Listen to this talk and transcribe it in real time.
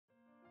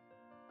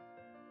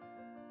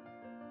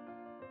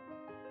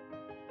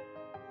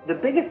The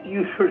biggest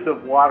users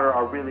of water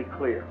are really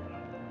clear.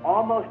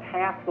 Almost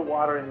half the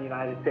water in the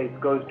United States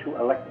goes to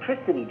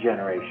electricity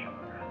generation,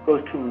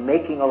 goes to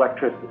making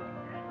electricity.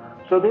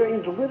 So there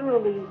is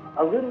literally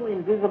a little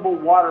invisible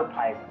water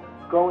pipe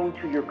going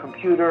to your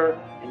computer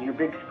and your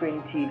big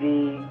screen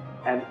TV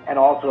and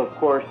also, of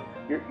course,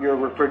 your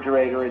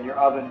refrigerator and your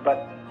oven.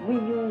 But we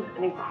use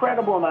an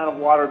incredible amount of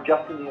water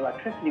just in the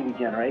electricity we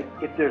generate.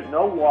 If there's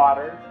no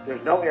water,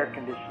 there's no air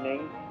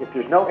conditioning. If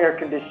there's no air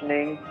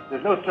conditioning,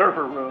 there's no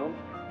server room.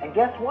 And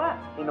guess what?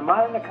 In the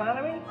modern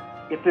economy,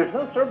 if there's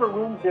no server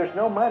rooms, there's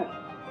no money,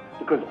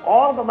 because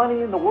all the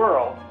money in the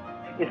world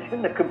is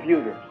in the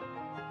computers.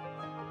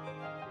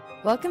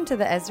 Welcome to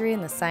the Esri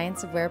and the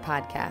Science of Where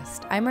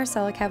podcast. I'm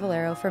Marcella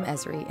Cavallero from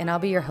Esri, and I'll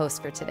be your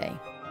host for today.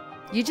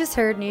 You just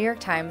heard New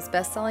York Times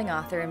bestselling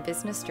author and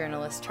business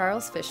journalist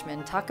Charles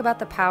Fishman talk about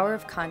the power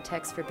of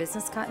context for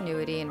business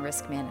continuity and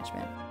risk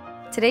management.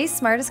 Today's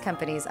smartest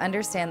companies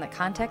understand that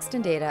context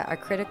and data are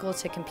critical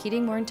to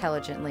competing more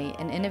intelligently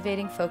and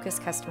innovating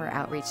focused customer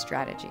outreach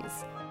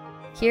strategies.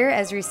 Here,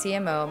 Esri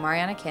CMO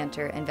Mariana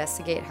Cantor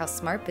investigate how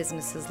smart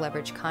businesses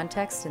leverage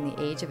context in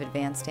the age of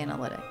advanced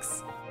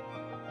analytics.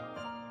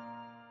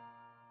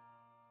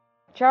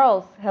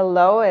 Charles,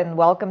 hello and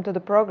welcome to the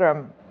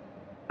program.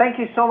 Thank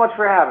you so much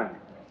for having me.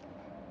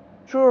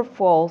 True or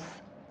false,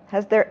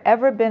 has there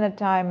ever been a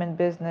time in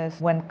business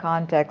when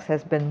context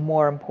has been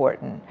more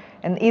important?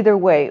 And either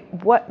way,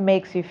 what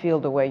makes you feel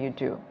the way you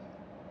do?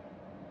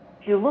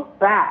 If you look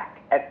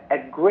back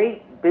at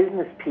great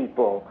business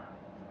people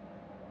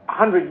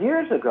 100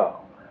 years ago,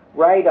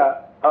 right?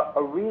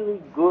 A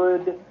really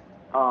good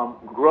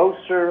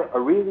grocer, a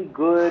really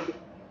good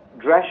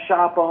dress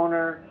shop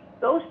owner,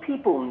 those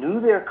people knew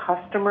their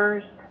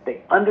customers,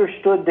 they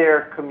understood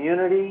their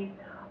community.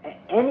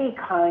 Any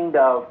kind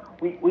of,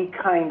 we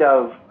kind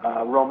of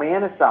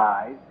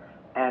romanticize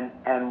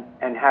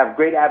and have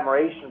great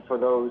admiration for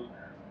those,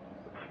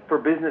 for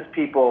business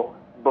people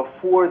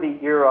before the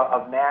era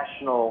of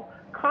national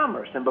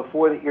commerce and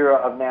before the era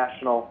of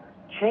national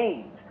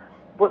chains.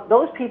 But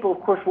those people,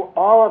 of course, were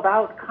all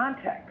about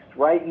context,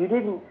 right? You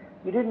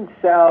didn't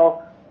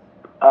sell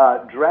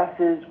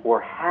dresses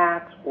or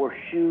hats or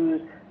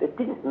shoes that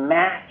didn't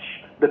match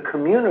the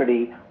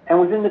community, and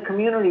within the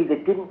community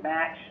that didn't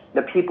match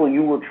the people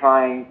you were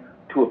trying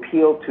to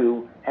appeal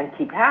to and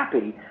keep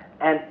happy.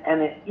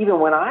 And even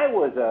when I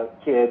was a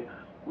kid,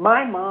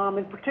 my mom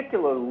in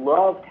particular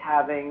loved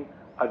having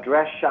a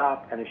dress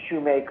shop and a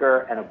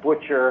shoemaker and a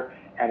butcher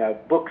and a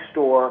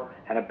bookstore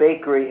and a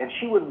bakery, and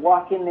she would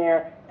walk in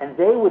there and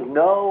they would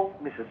know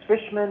Mrs.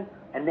 Fishman,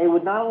 and they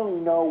would not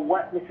only know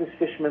what Mrs.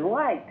 Fishman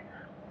liked,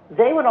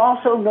 they would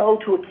also know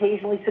to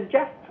occasionally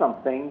suggest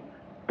something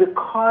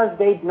because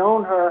they'd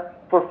known her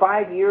for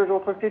 5 years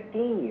or for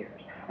 15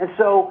 years. And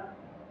so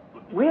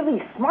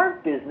really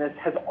smart business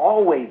has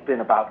always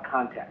been about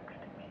context.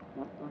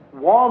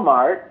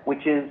 Walmart,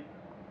 which is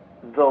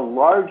the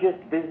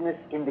largest business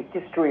in the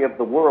history of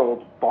the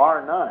world,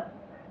 bar none.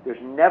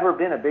 There's never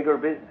been a bigger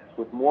business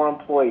with more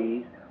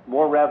employees,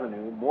 more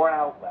revenue, more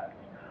outlets.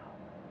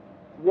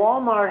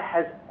 Walmart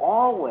has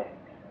always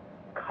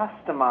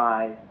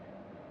customized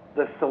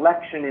the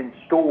selection in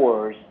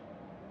stores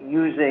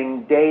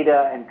using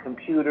data and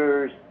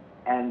computers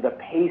and the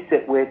pace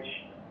at which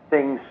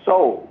things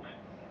sold.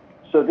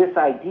 So this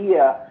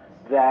idea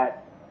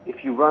that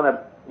if you run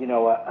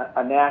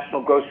a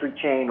national grocery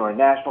chain or a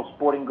national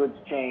sporting goods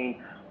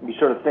chain, you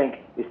sort of think,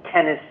 is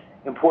tennis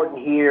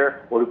important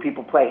here, or do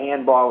people play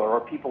handball, or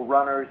are people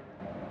runners?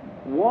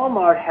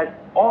 Walmart has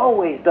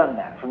always done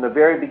that from the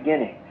very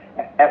beginning.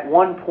 At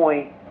one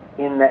point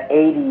in the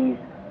 80s,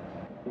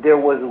 there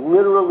was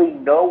literally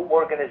no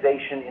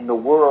organization in the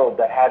world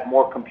that had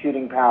more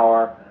computing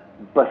power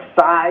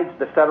besides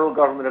the federal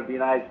government of the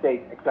United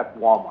States except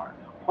Walmart.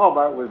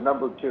 Walmart was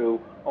number two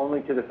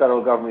only to the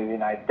federal government of the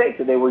United States,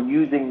 and they were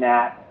using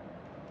that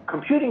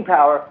computing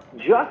power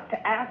just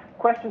to ask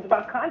questions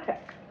about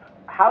context.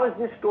 How is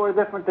this store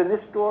different than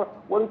this store?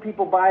 What do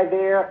people buy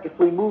there? If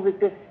we move it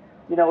this,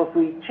 if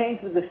we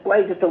change the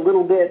display just a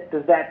little bit,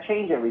 does that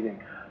change everything?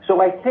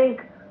 So I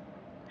think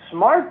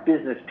smart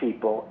business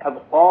people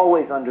have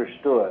always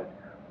understood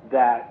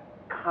that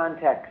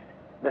context,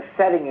 the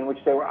setting in which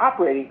they were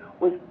operating,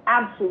 was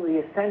absolutely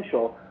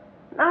essential,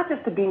 not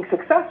just to being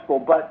successful,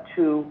 but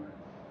to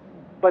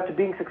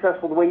being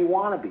successful the way you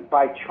want to be,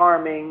 by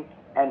charming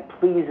and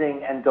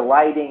pleasing and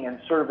delighting and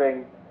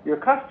serving your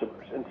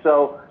customers. And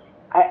so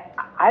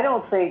I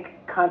don't think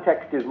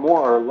context is more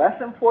or less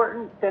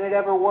important than it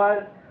ever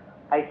was.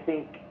 I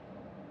think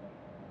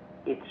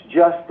it's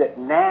just that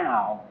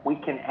now we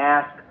can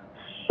ask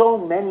so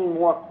many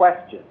more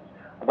questions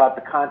about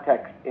the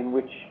context in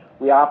which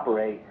we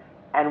operate,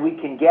 and we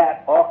can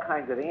get all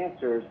kinds of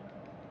answers.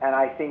 And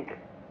I think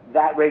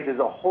that raises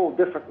a whole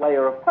different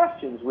layer of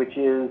questions, which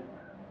is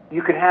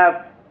you can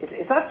have,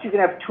 it's not that you can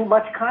have too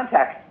much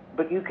context,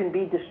 but you can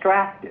be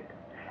distracted.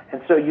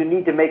 And so you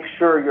need to make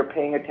sure you're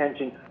paying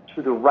attention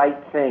to the right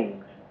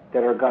things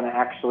that are going to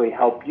actually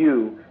help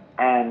you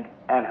and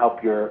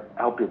help your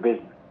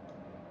business.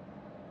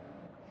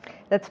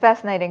 That's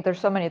fascinating. There's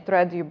so many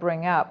threads you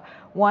bring up.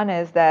 One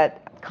is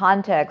that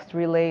context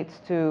relates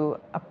to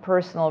a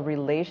personal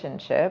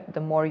relationship. The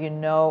more you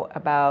know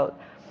about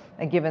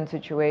a given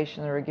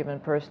situation or a given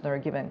person or a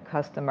given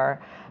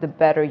customer, the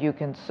better you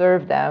can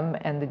serve them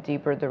and the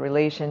deeper the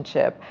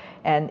relationship.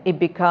 And it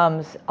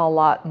becomes a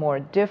lot more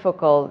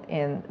difficult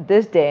in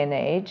this day and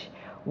age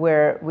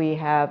where we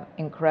have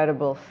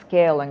incredible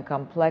scale and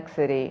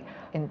complexity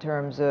in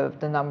terms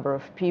of the number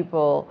of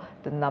people,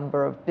 the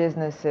number of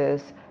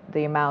businesses,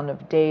 the amount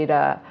of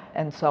data,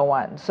 and so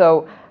on.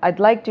 So I'd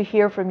like to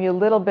hear from you a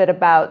little bit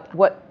about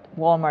what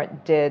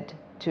Walmart did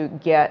to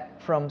get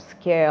from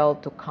scale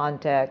to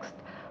context,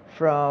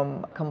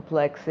 from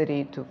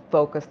complexity to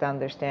focused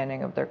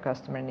understanding of their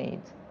customer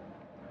needs.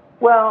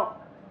 Well,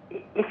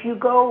 if you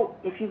go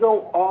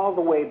all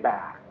the way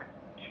back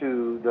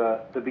to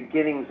the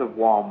beginnings of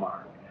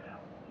Walmart,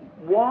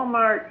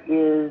 Walmart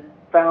is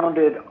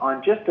founded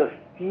on just a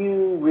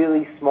few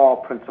really small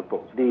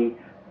principles.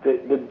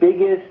 The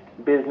biggest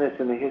business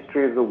in the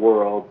history of the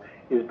world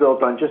is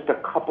built on just a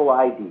couple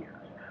ideas.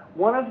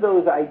 One of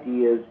those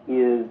ideas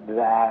is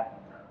that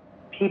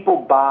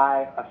people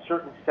buy a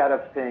certain set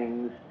of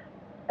things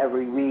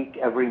every week,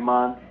 every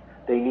month.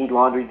 They need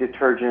laundry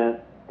detergent,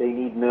 they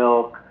need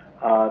milk,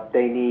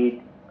 they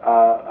need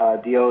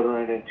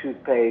deodorant and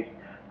toothpaste,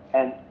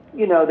 and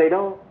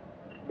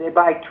they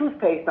buy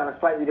toothpaste on a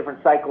slightly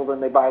different cycle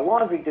than they buy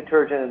laundry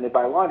detergent, and they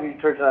buy laundry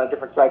detergent on a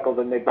different cycle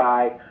than they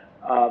buy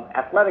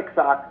athletic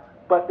socks.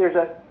 But there's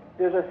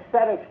a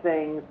set of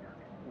things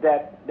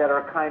that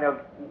are kind of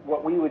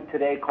what we would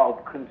today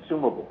call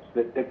consumables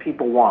that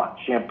people want,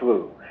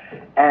 shampoo.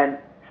 And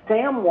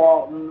Sam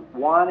Walton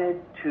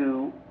wanted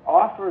to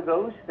offer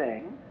those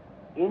things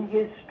in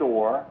his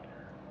store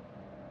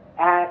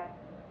at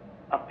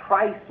a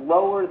price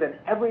lower than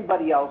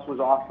everybody else was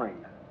offering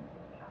them.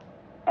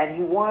 And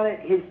he wanted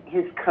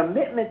his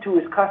commitment to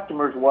his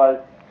customers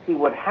was he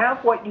would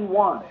have what you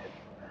wanted,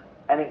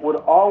 and it would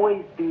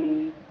always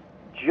be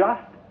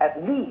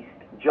at least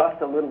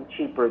a little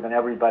cheaper than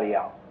everybody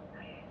else.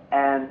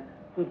 And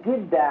he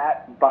did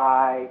that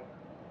by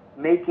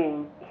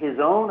making his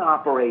own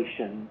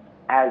operation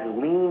as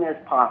lean as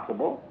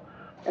possible.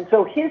 And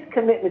so his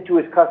commitment to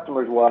his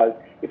customers was,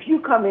 if you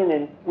come in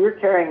and we're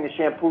carrying the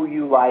shampoo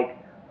you like,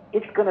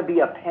 it's going to be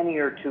a penny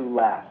or two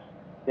less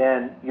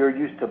than you're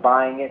used to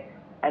buying it,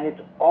 and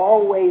it's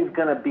always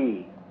going to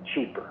be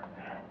cheaper.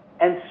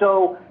 And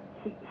so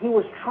he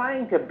was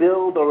trying to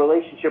build a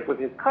relationship with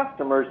his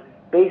customers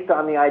based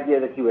on the idea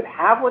that he would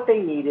have what they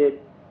needed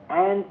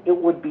and it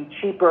would be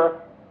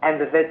cheaper, and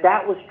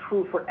that was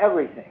true for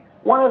everything.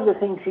 One of the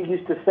things he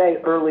used to say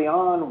early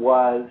on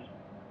was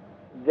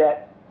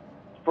that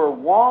for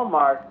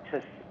Walmart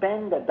to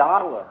spend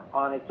 $1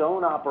 on its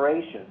own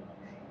operations,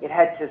 it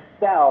had to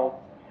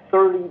sell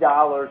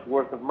 $30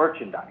 worth of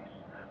merchandise.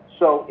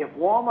 So if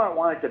Walmart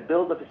wanted to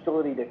build a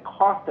facility that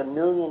cost $1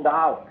 million,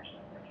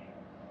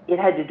 it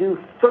had to do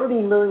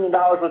 $30 million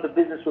worth of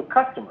business with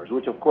customers,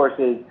 which of course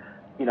is,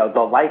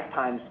 the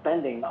lifetime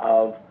spending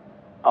of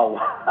a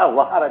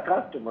lot of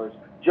customers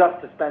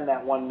just to spend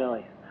that $1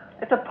 million.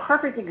 It's a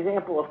perfect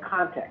example of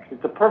context.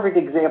 It's a perfect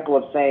example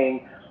of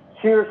saying,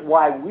 here's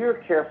why we're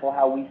careful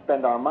how we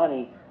spend our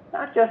money,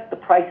 not just the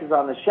prices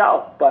on the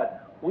shelf,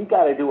 but we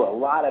got to do a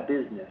lot of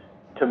business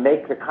to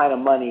make the kind of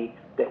money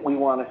that we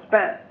want to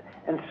spend.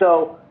 And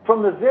so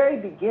from the very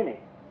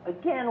beginning,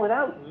 again,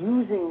 without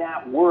using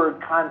that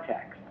word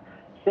context,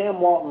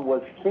 Sam Walton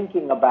was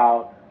thinking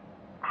about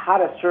how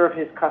to serve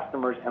his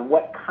customers and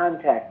what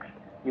context,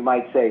 you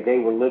might say, they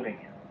were living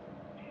in.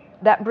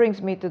 That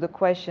brings me to the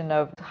question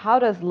of how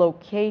does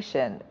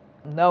location,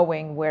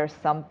 knowing where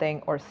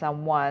something or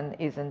someone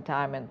is in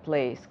time and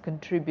place,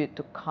 contribute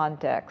to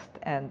context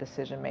and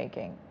decision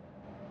making?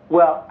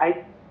 Well,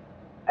 I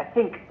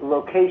think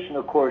location,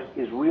 of course,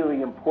 is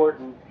really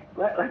important.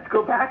 Let's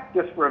go back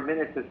just for a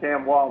minute to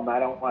Sam Walton. I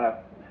don't want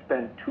to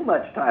spend too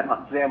much time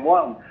on Sam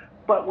Walton.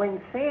 But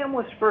when Sam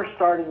was first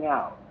starting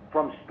out,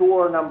 from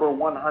store number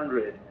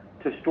 100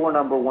 to store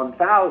number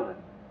 1,000,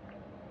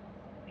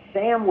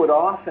 Sam would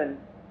often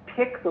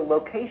pick the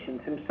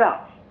locations himself.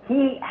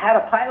 He had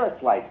a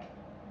pilot's license,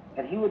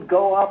 and he would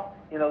go up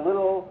in a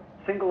little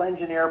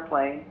single-engine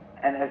airplane,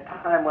 and as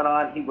time went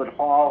on, he would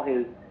haul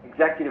his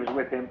executives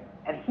with him,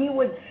 and he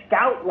would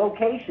scout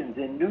locations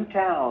in new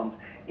towns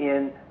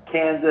in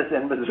Kansas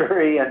and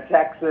Missouri and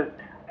Texas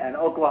and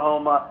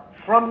Oklahoma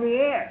from the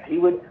air. He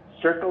would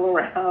circle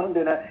around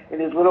in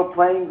his little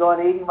plane going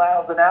 80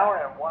 miles an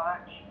hour and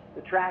watch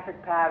the traffic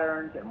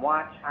patterns and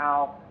watch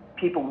how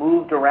people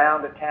moved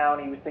around a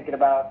town he was thinking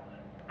about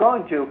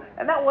going to.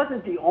 And that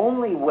wasn't the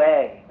only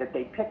way that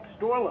they picked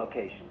store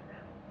locations.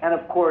 And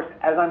of course,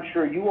 as I'm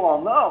sure you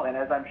all know, and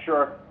as I'm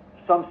sure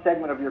some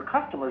segment of your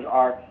customers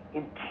are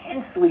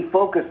intensely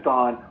focused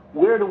on,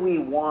 where do we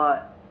want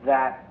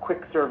that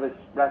quick service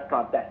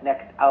restaurant, that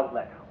next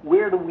outlet?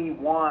 Where do we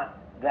want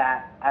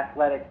that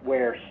athletic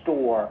wear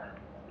store?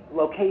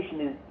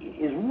 location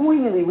is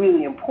really,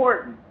 really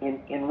important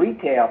in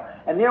retail.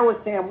 And there was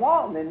Sam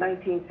Walton in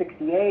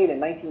 1968 and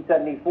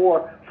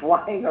 1974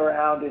 flying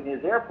around in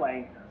his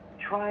airplane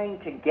trying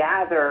to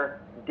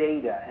gather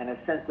data and a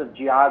sense of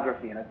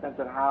geography and a sense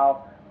of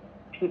how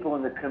people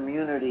in the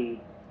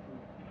community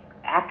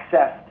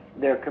accessed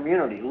their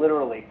community,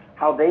 literally,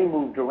 how they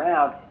moved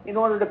around in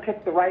order to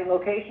pick the right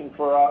location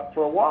for a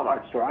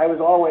Walmart store. I was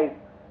always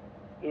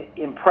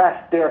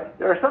impressed. There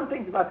are some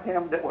things about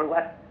Sam that were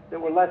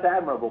less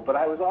admirable, but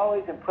I was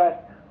always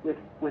impressed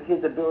with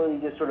his ability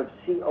to sort of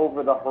see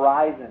over the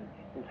horizon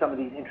in some of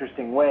these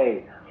interesting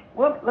ways.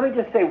 Well, let me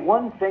just say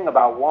one thing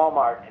about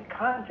Walmart in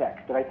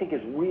context that I think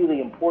is really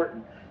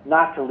important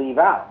not to leave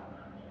out.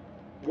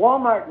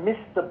 Walmart missed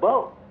the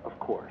boat, of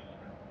course.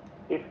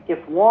 If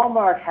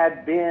Walmart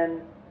had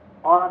been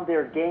on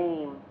their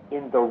game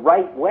in the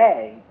right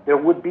way, there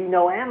would be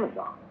no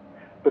Amazon,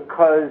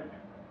 because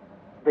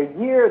the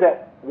year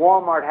that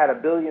Walmart had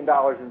 $1 billion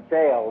in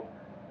sales,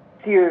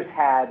 Sears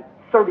had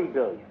 $30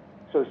 billion.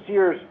 So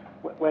Sears,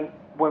 when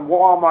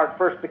Walmart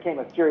first became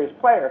a serious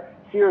player,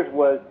 Sears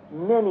was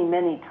many,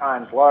 many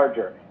times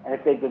larger. And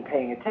if they'd been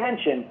paying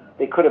attention,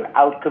 they could have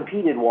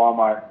outcompeted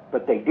Walmart,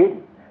 but they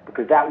didn't,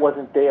 because that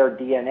wasn't their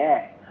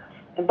DNA.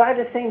 And by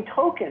the same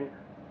token,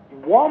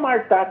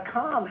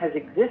 Walmart.com has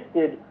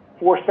existed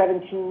for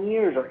 17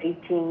 years or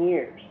 18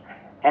 years.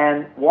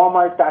 And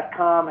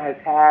Walmart.com has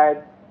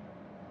had,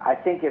 I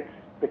think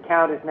the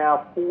count is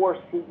now 4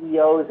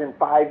 CEOs in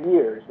 5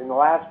 years, in the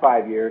last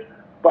 5 years.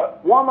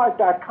 But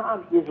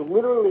Walmart.com is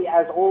literally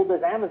as old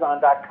as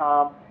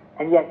Amazon.com,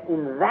 and yet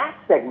in that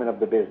segment of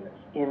the business,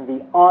 in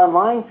the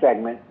online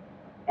segment,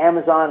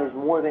 Amazon is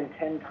more than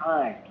 10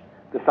 times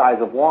the size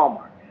of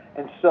Walmart.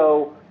 And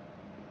so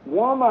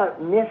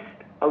Walmart missed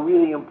a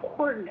really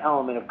important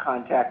element of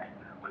context,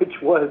 which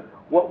was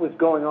what was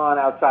going on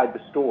outside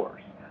the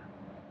stores.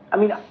 I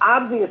mean,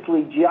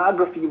 obviously,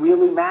 geography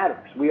really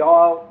matters. We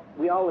all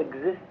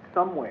exist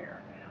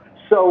somewhere.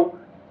 So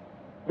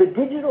the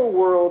digital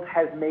world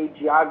has made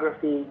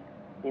geography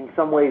in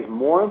some ways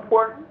more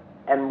important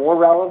and more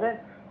relevant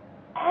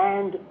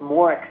and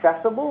more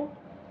accessible.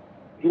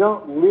 If you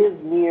don't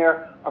live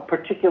near a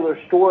particular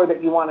store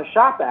that you want to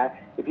shop at,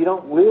 if you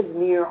don't live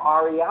near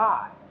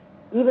REI,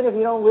 even if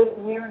you don't live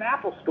near an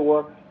Apple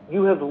store,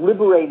 you have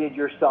liberated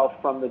yourself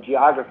from the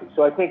geography.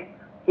 So I think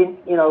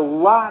in a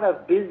lot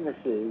of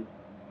businesses,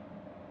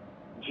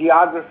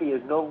 geography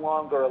is no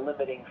longer a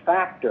limiting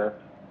factor,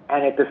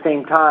 and at the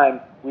same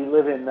time, we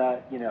live in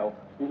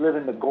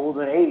the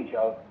golden age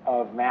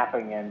of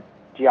mapping and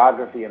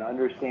geography and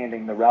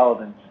understanding the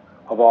relevance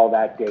of all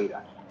that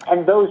data.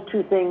 And those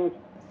two things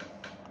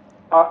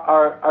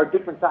are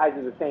different sides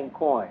of the same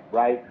coin,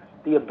 right?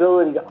 The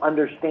ability to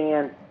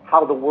understand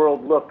how the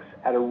world looks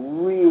at a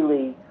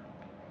really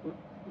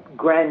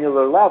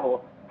granular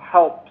level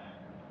helps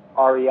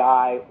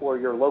REI or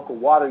your local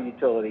water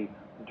utility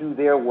do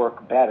their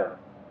work better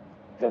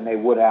than they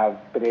would have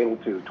been able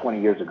to 20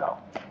 years ago.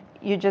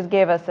 You just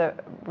gave us a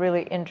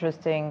really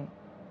interesting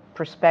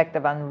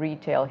perspective on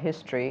retail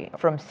history,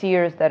 from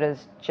Sears that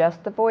is just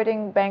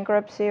avoiding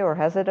bankruptcy or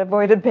has it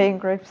avoided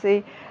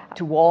bankruptcy,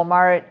 to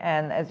Walmart,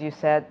 and as you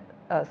said,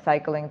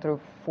 cycling through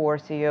 4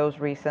 CEOs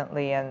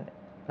recently and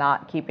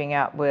not keeping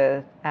up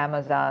with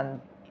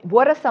Amazon.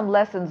 What are some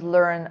lessons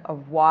learned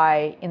of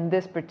why in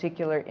this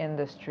particular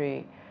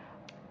industry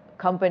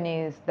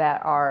companies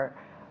that are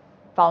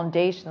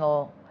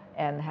foundational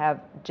and have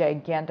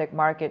gigantic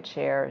market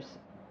shares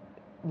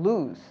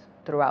lose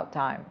throughout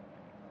time?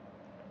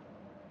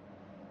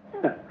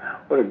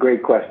 What a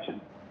great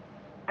question.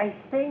 I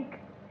think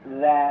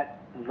that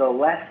the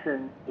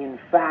lesson, in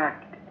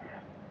fact,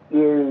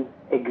 is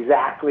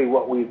exactly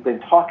what we've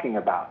been talking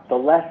about. The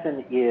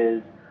lesson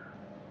is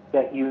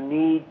that you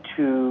need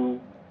to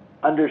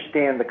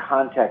understand the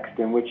context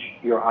in which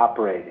you're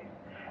operating.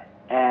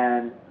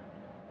 And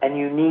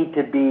you need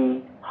to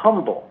be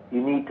humble.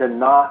 You need to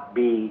not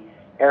be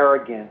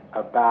arrogant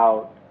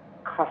about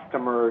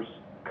customers'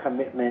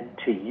 commitment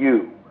to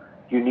you.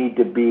 You need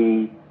to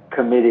be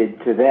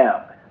committed to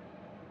them.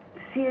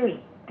 Sears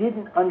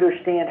didn't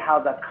understand how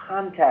the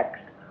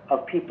context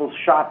of people's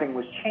shopping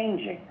was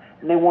changing,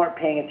 and they weren't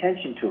paying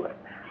attention to it.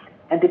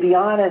 And to be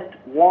honest,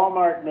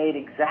 Walmart made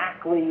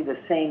exactly the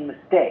same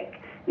mistake.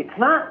 It's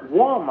not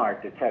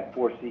Walmart that's had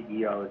 4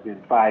 CEOs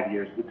in 5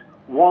 years. It's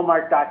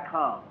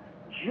Walmart.com.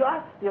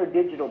 Just their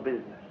digital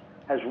business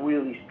has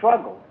really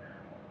struggled.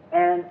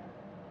 And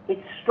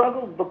it's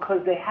struggled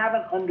because they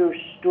haven't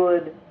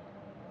understood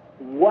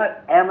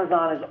what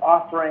Amazon is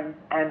offering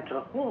and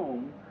to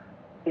whom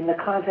in the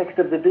context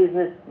of the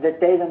business that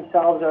they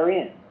themselves are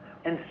in.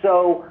 And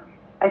so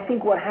I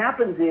think what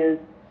happens is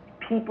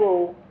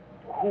people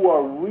who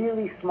are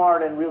really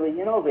smart and really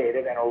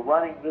innovative and are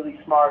running really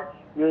smart,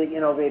 really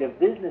innovative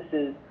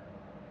businesses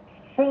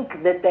think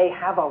that they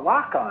have a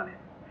lock on it.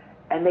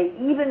 And they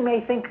even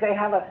may think they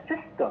have a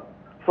system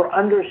for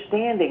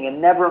understanding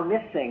and never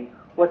missing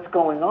what's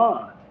going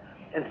on.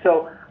 And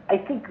so I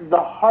think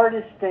the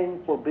hardest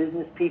thing for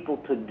business people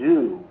to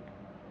do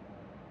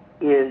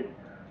is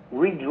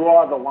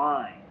redraw the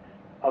lines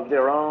of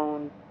their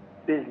own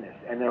business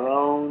and their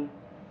own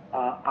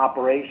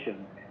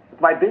operations.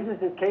 If my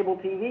business is cable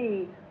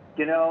TV,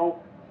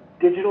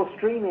 digital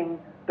streaming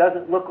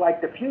doesn't look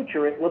like the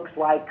future. It looks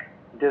like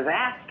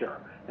disaster.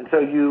 And so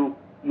you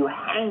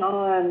hang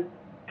on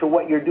to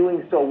what you're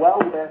doing so well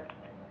with,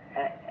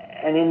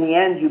 and in the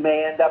end, you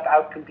may end up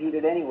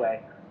outcompeted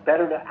anyway.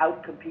 Better to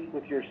outcompete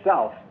with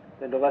yourself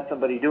than to let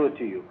somebody do it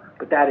to you.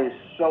 But that is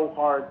so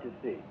hard to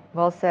see.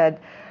 Well said.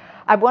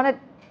 I want to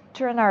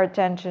turn our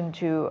attention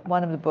to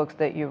one of the books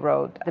that you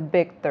wrote, The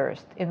Big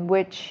Thirst, in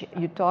which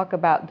you talk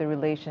about the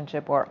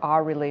relationship or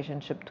our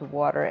relationship to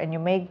water, and you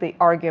make the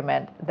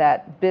argument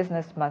that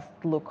business must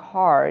look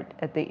hard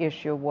at the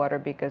issue of water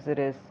because it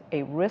is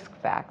a risk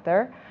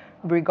factor,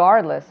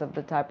 regardless of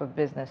the type of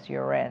business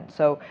you're in.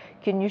 So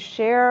can you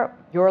share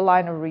your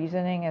line of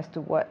reasoning as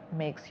to what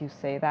makes you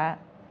say that?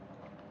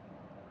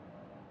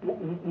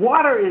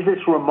 Water is this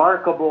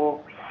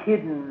remarkable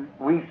hidden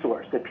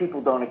resource that people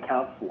don't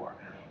account for.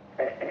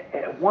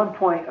 At one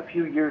point, a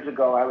few years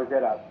ago, I was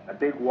at a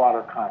big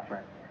water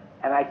conference,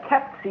 and I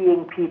kept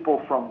seeing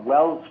people from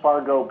Wells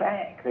Fargo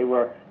Bank.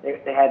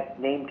 They had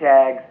name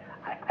tags.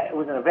 It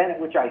was an event at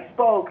which I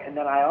spoke, and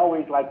then I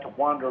always like to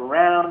wander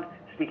around,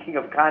 speaking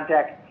of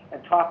context,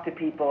 and talk to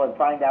people and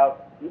find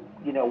out,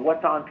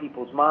 what's on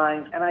people's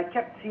minds. And I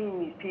kept seeing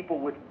these people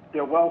with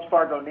their Wells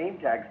Fargo name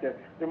tags.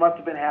 There must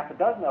have been half a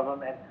dozen of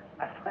them, and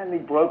I finally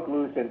broke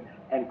loose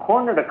and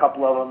cornered a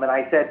couple of them, and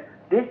I said,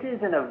 this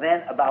is an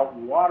event about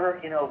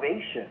water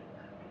innovation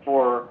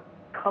for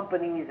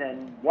companies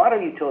and water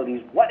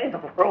utilities. What in the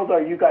world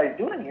are you guys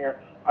doing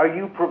here? Are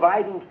you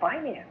providing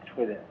finance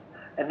for this?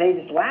 And they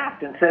just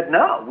laughed and said,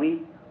 no,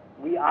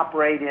 we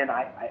operate in,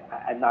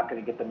 I'm not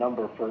going to get the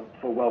number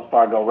for Wells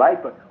Fargo,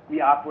 right? But we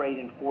operate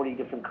in 40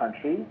 different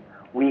countries.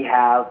 We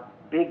have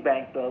big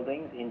bank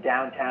buildings in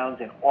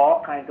downtowns in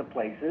all kinds of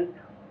places,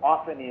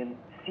 often in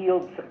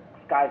sealed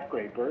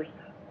skyscrapers.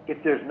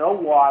 If there's no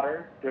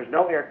water, there's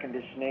no air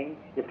conditioning.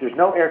 If there's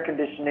no air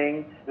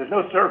conditioning, there's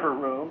no server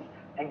rooms.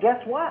 And guess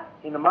what?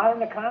 In the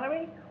modern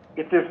economy,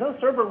 if there's no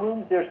server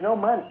rooms, there's no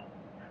money,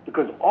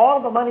 because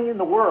all the money in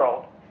the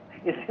world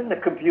is in the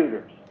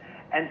computers.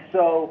 And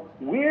so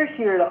we're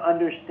here to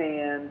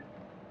understand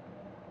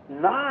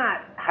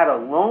not how to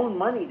loan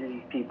money to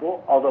these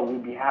people, although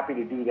we'd be happy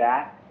to do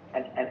that,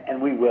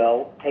 and we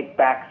will take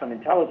back some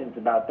intelligence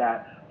about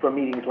that from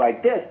meetings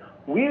like this.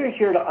 We're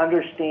here to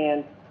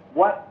understand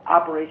what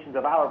operations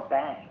of our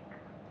bank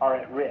are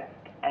at risk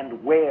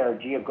and where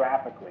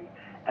geographically,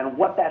 and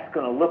what that's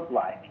going to look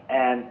like.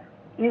 And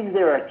is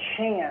there a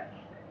chance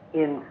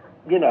in,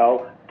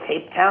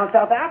 Cape Town,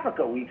 South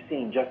Africa, we've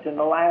seen just in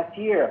the last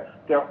year,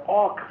 there are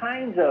all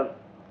kinds of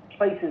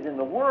places in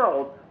the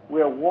world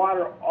where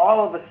water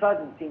all of a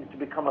sudden seems to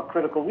become a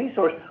critical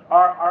resource.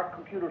 Our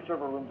computer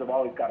server rooms have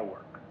always got to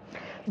work.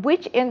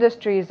 Which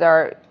industries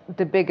are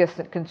the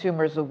biggest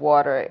consumers of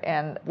water,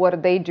 and what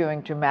are they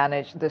doing to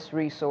manage this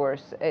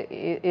resource?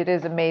 It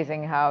is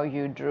amazing how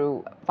you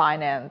drew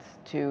finance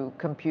to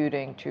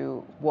computing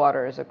to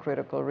water as a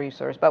critical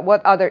resource. But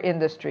what other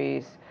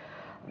industries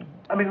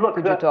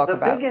could you talk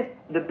about?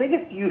 The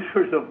biggest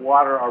users of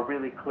water are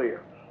really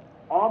clear.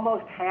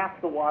 Almost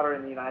half the water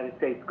in the United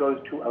States goes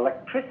to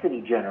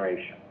electricity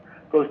generation,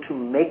 goes to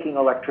making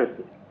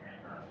electricity.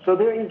 So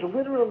there is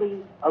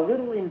literally a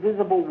little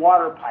invisible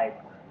water pipe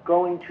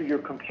going to your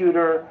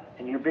computer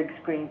and your big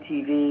screen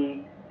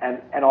TV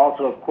and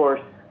also, of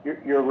course,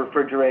 your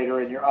refrigerator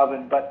and your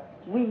oven. But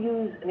we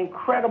use an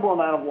incredible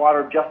amount of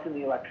water just in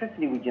the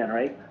electricity we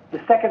generate.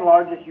 The second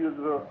largest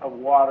user of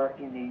water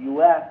in the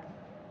U.S.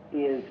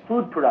 is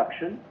food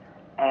production,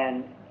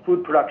 and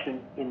food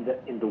production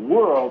in the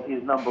world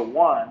is number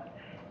one.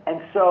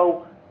 And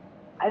so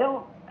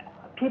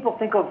people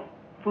think of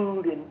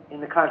food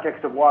in the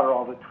context of water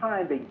all the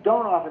time. They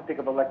don't often think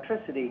of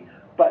electricity,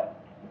 but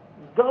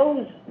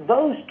those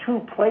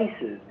two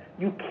places,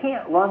 you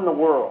can't run the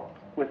world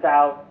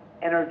without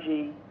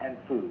energy and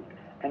food.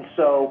 And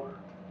so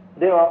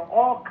there are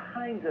all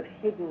kinds of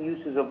hidden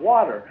uses of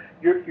water.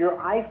 Your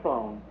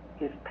iPhone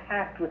is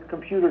packed with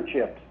computer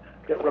chips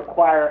that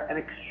require an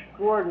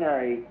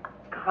extraordinary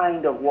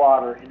kind of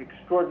water in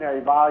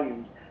extraordinary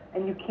volumes,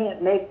 and you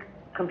can't make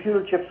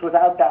computer chips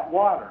without that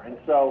water. And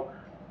so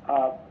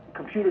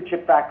computer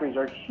chip factories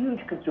are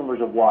huge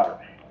consumers of water.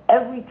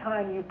 Every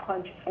time you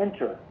punch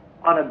enter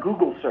on a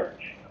Google search,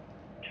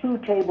 2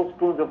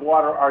 tablespoons of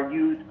water are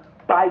used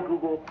by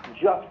Google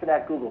just for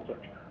that Google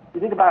search. You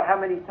think about how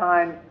many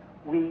times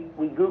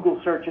we Google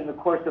search in the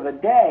course of a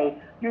day,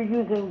 you're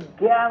using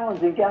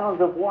gallons and gallons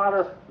of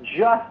water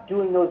just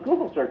doing those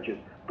Google searches,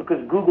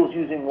 because Google's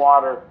using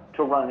water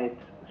to run its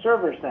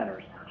server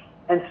centers.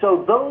 And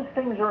so those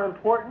things are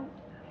important,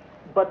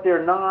 but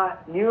they're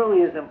not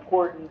nearly as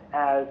important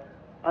as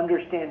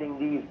understanding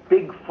these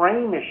big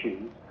frame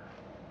issues,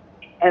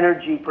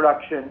 energy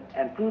production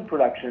and food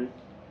production.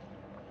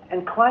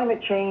 And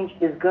climate change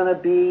is going to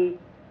be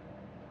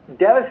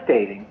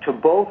devastating to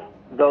both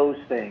those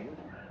things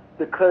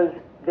because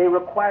they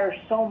require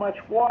so much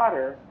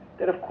water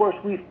that, of course,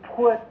 we've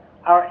put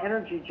our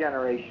energy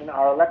generation,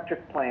 our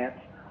electric plants,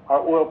 our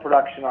oil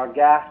production, our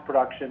gas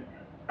production,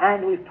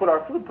 and we've put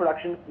our food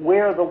production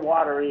where the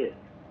water is.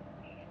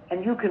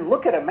 And you can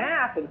look at a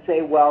map and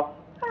say, well,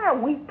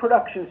 wheat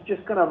production is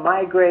just going to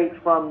migrate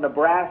from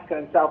Nebraska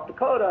and South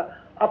Dakota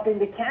up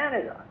into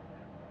Canada.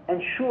 And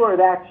sure,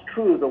 that's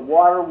true. The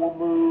water will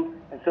move,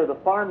 and so the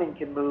farming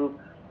can move.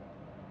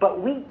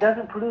 But wheat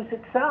doesn't produce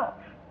itself.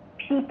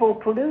 People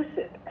produce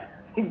it.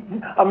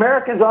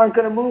 Americans aren't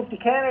going to move to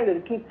Canada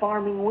to keep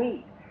farming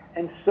wheat.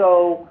 And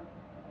so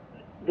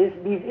these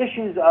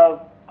issues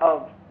of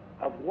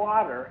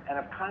water and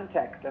of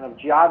context and of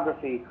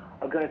geography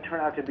are going to turn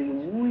out to be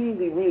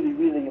really, really,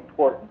 really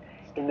important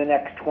in the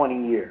next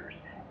 20 years.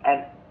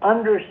 And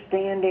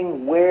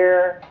understanding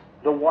where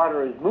the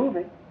water is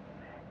moving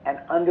and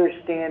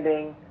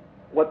understanding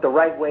what the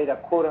right way to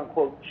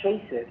quote-unquote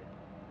chase it,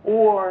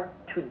 or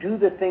to do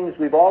the things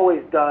we've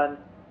always done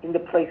in the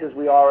places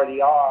we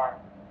already are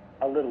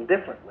a little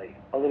differently,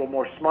 a little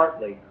more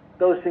smartly,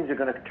 those things are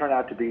going to turn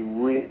out to be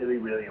really,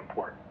 really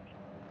important.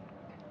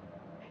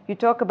 You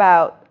talk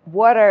about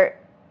water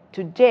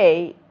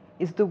today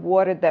is the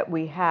water that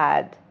we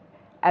had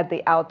at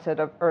the outset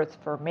of Earth's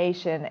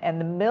formation, and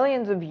the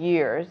millions of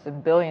years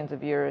and billions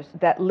of years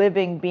that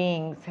living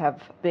beings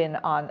have been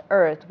on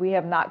Earth, we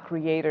have not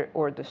created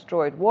or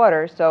destroyed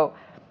water. So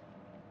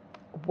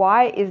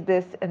why is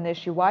this an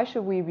issue? Why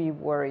should we be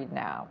worried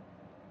now?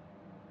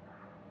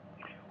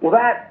 Well,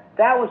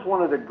 that was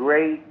one of the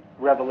great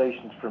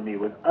revelations for me,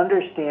 was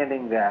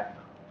understanding that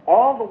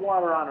all the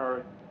water on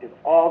Earth is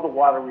all the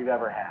water we've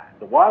ever had.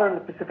 The water in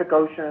the Pacific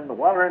Ocean, the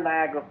water in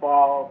Niagara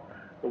Falls,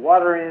 the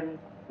water in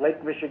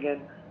Lake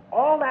Michigan,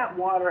 all that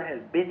water has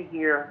been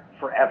here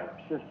forever,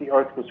 since the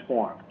Earth was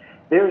formed.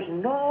 There's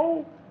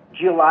no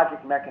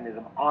geologic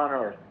mechanism on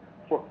Earth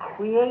for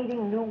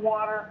creating new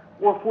water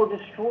or for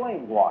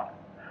destroying water.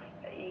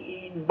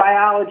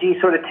 Biology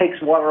sort of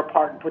takes water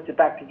apart and puts it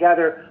back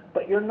together,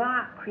 but you're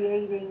not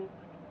creating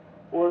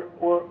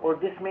or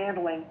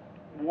dismantling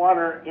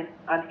water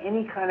on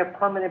any kind of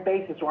permanent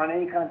basis or on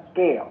any kind of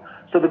scale.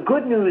 So the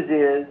good news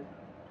is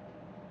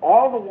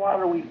all the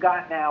water we've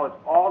got now is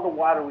all the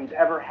water we've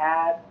ever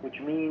had, which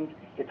means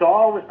it's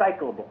all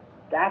recyclable.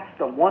 That's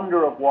the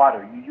wonder of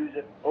water. You use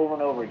it over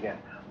and over again.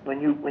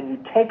 When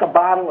you take a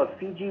bottle of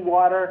Fiji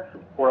water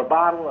or a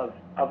bottle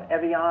of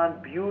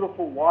Evian,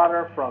 beautiful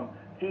water from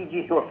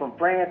Fiji or from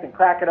France, and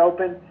crack it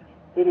open,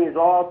 it is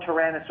all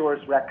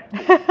Tyrannosaurus rex.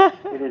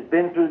 It has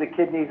been through the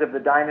kidneys of the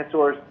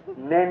dinosaurs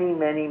many,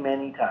 many,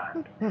 many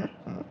times.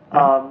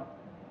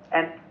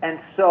 And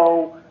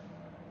so,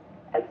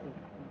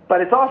 but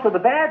it's also the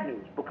bad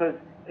news, because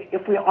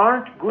if we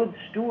aren't good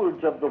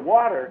stewards of the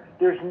water,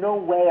 there's no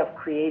way of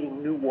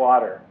creating new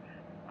water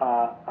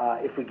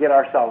if we get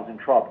ourselves in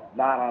trouble,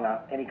 not on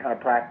any kind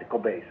of practical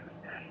basis.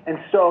 And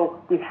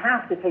so we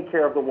have to take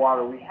care of the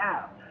water we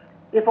have.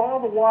 If all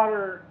the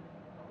water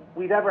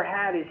we've ever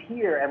had is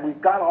here and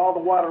we've got all the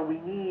water we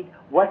need,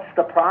 what's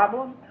the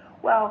problem?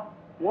 Well,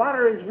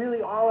 water is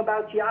really all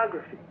about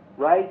geography,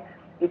 right?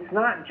 It's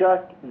not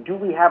just do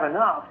we have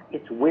enough,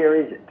 it's where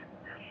is it?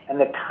 And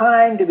the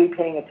time to be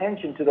paying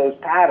attention to those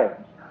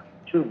patterns,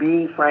 to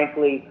be,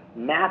 frankly,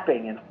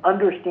 mapping and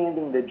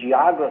understanding the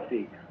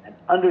geography and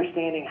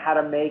understanding how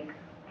to make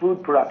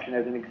food production,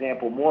 as an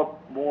example,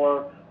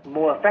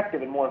 more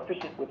effective and more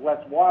efficient with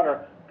less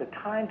water, the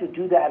time to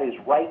do that is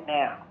right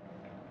now.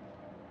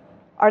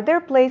 Are there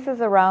places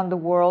around the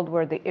world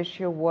where the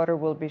issue of water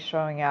will be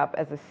showing up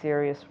as a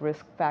serious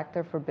risk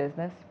factor for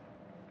business?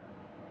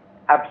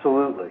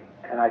 Absolutely.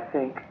 And I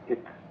think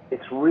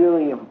it's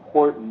really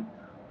important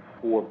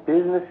for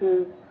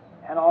businesses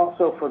and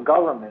also for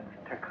governments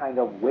to kind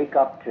of wake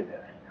up to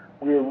this.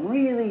 We're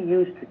really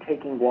used to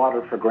taking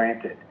water for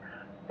granted.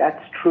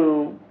 That's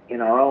true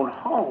in our own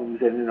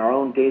homes and in our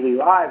own daily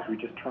lives. We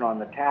just turn on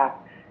the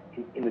tap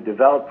in the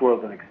developed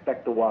world and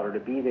expect the water to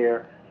be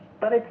there.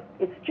 But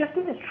it's just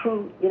as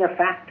true in a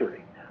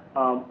factory,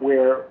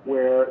 where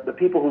the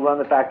people who run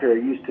the factory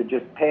are used to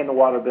just paying the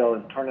water bill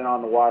and turning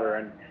on the water,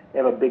 and they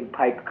have a big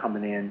pipe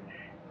coming in.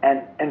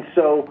 And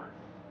so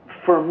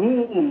for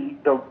me,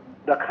 the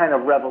kind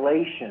of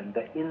revelation,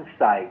 the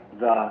insight,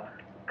 the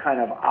kind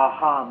of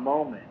aha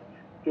moment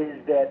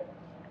is that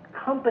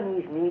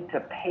companies need to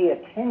pay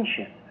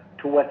attention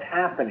to what's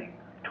happening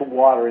to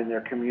water in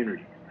their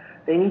communities.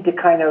 They need to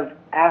kind of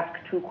ask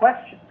two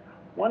questions.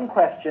 One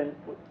question,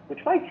 which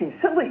might seem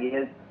silly,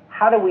 is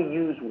how do we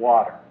use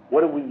water?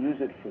 What do we use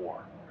it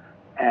for?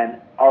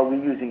 And are we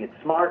using it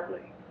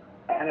smartly?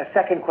 And a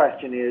second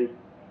question is,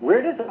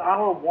 where does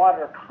our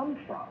water come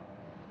from?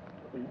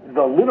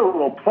 The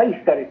literal place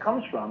that it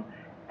comes from,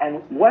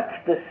 and what's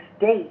the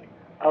state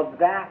of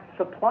that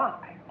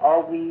supply?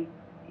 Are we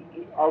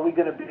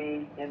going to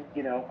be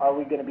are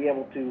we going to be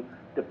able to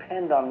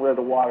depend on where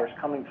the water is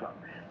coming from?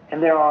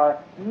 And there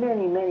are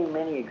many, many,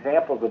 many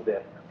examples of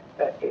this.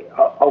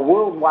 A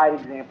worldwide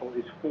example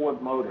is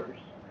Ford Motors,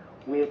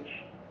 which,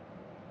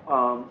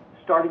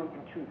 starting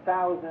in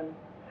 2000,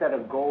 set a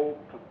goal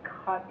to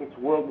cut its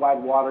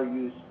worldwide water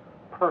use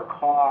per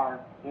car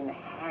in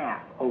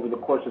half over the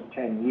course of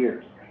 10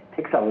 years. It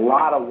takes a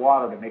lot of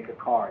water to make a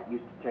car. It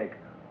used to take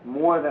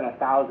more than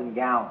 1,000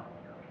 gallons.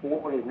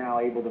 Ford is now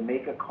able to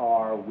make a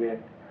car with,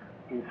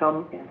 in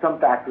some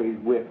factories,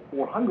 with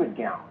 400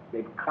 gallons.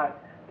 They've cut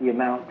the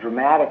amount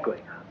dramatically.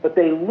 But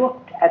they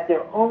looked at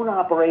their own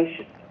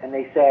operations and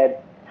they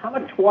said, how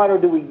much water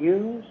do we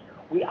use?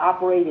 We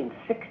operate in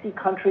 60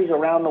 countries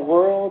around the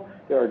world.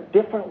 There are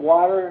different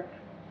water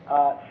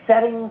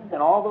settings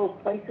in all those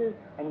places,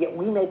 and yet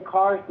we make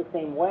cars the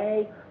same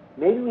way.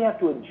 Maybe we have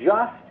to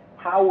adjust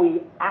how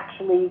we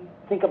actually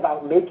think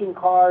about making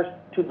cars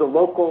to the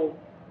local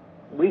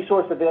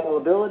resource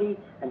availability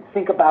and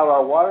think about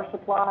our water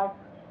supply.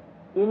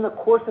 In the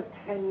course of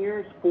 10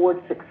 years,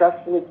 Ford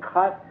successfully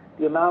cut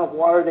the amount of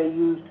water they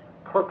used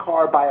per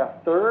car by a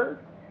third,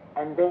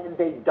 and then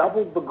they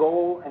doubled the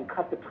goal and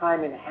cut the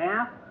time in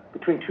half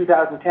between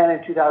 2010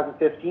 and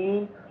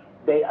 2015.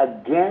 They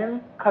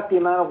again cut the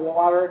amount of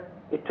water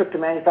it took to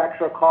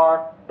manufacture a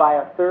car by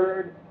a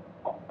third,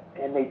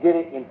 and they did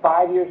it in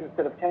 5 years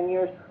instead of 10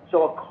 years.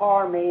 So a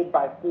car made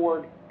by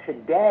Ford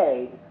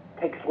today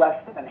takes less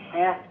than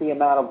half the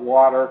amount of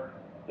water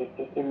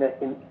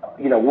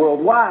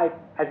worldwide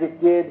as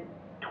it did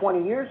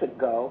 20 years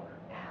ago.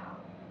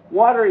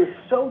 Water is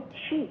so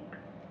cheap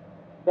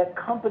that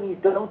companies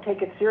don't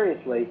take it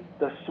seriously.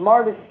 The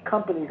smartest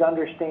companies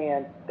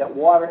understand that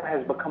water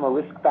has become a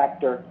risk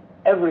factor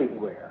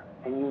everywhere,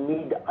 and you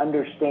need to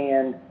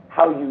understand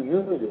how you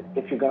use it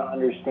if you're going to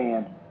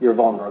understand your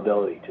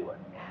vulnerability to it.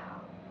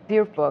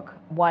 Your book,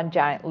 One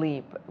Giant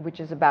Leap, which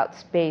is about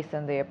space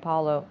and the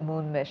Apollo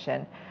moon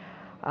mission,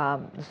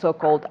 the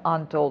so-called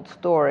untold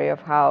story of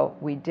how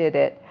we did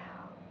it.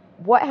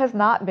 What has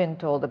not been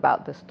told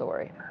about the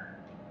story?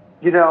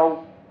 You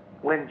know,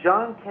 when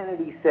John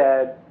Kennedy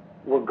said,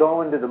 we're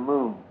going to the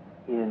moon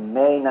in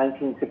May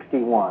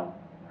 1961,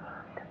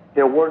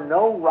 there were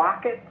no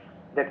rockets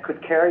that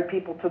could carry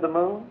people to the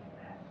moon.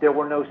 There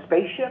were no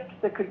spaceships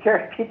that could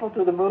carry people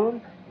to the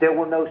moon. There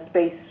were no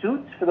space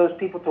suits for those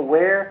people to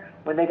wear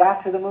when they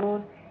got to the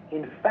moon.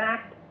 In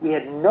fact, we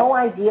had no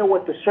idea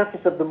what the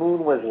surface of the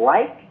moon was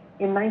like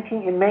in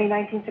May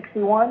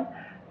 1961.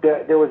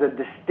 There was a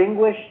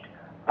distinguished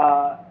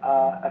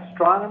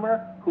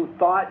astronomer who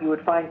thought you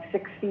would find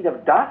 6 feet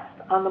of dust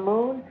on the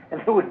moon, and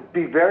it would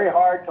be very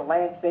hard to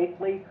land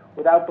safely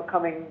without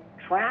becoming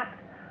trapped.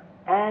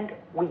 And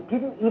we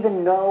didn't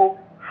even know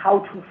how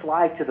to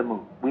fly to the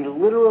moon. We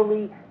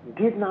literally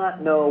did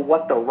not know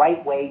what the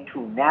right way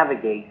to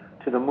navigate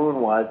to the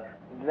moon was.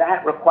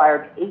 That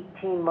required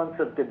 18 months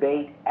of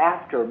debate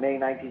after May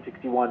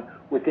 1961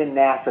 within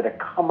NASA to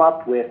come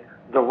up with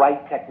the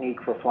right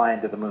technique for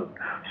flying to the moon.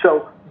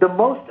 So the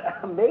most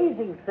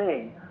amazing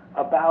thing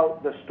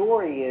about the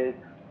story is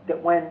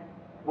that when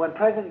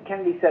President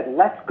Kennedy said,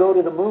 let's go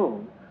to the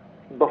moon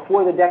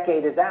before the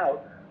decade is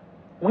out,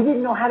 we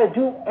didn't know how to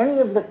do any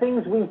of the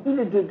things we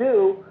needed to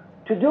do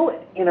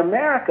it. In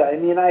America,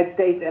 in the United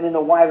States, and in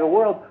the wider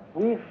world,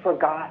 we've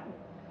forgotten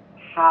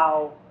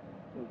how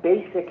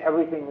basic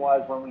everything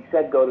was when we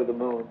said go to the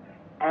moon,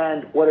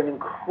 and what an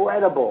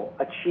incredible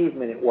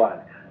achievement it was.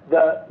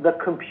 The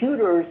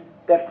computers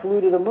that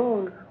flew to the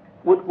moon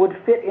would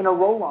fit in a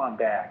roll-on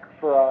bag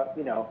for a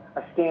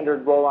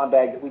standard roll-on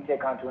bag that we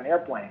take onto an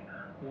airplane.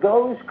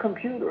 Those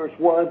computers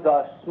were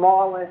the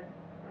smallest,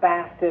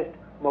 fastest,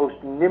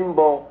 most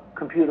nimble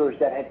computers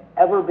that had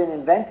ever been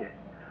invented.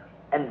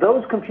 And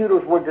those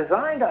computers were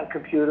designed on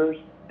computers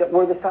that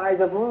were the size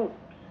of rooms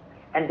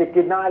and that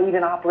did not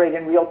even operate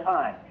in real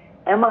time.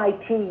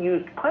 MIT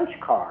used punch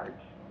cards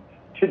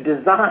to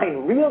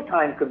design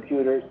real-time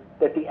computers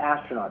that the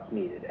astronauts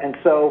needed. And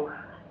so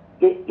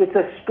it's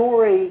a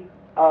story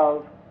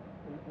of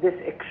this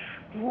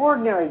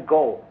extraordinary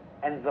goal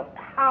and the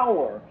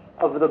power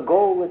of the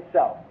goal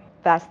itself.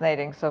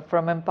 Fascinating. So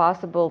from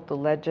impossible to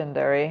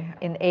legendary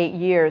in 8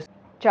 years.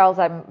 Charles,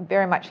 I'm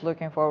very much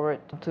looking forward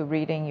to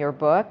reading your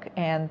book,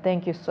 and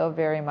thank you so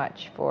very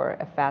much for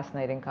a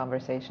fascinating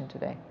conversation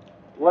today.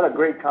 What a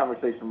great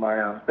conversation,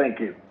 Mariana. Thank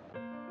you.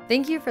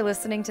 Thank you for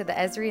listening to the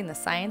Esri and the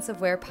Science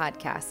of Where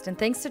podcast, and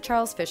thanks to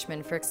Charles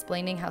Fishman for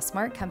explaining how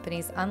smart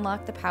companies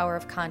unlock the power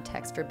of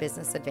context for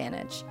business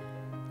advantage.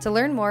 To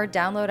learn more,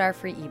 download our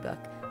free ebook,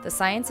 The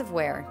Science of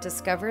Where,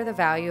 Discover the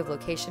Value of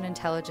Location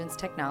Intelligence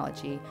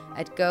Technology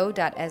at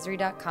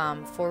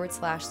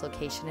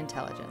go.esri.com/location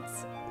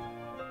intelligence.